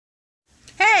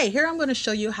Hey, here I'm going to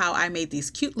show you how I made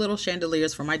these cute little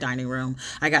chandeliers for my dining room.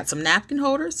 I got some napkin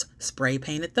holders, spray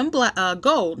painted them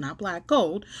gold, not black,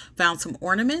 gold, found some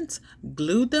ornaments,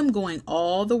 glued them going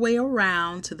all the way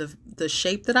around to the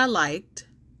shape that I liked,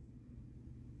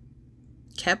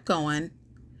 kept going,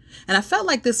 and I felt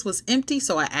like this was empty,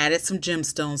 so I added some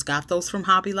gemstones, got those from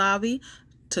Hobby Lobby,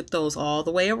 took those all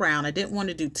the way around. I didn't want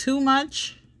to do too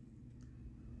much.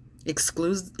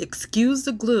 Excuse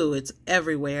the glue, it's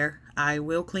everywhere. I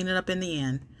will clean it up in the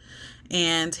end.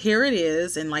 And here it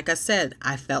is, and like I said,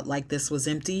 I felt like this was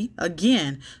empty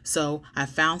again, so I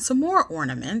found some more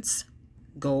ornaments,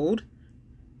 gold,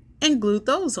 and glued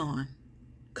those on.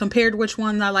 Compared which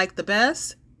one I like the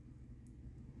best,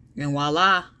 and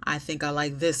voila, I think I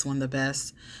like this one the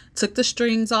best. Took the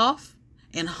strings off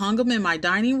and hung them in my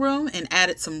dining room and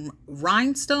added some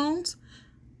rhinestones.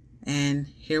 And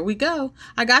here we go.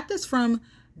 I got this from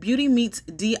Beauty Meets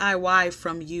DIY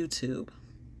from YouTube.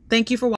 Thank you for watching.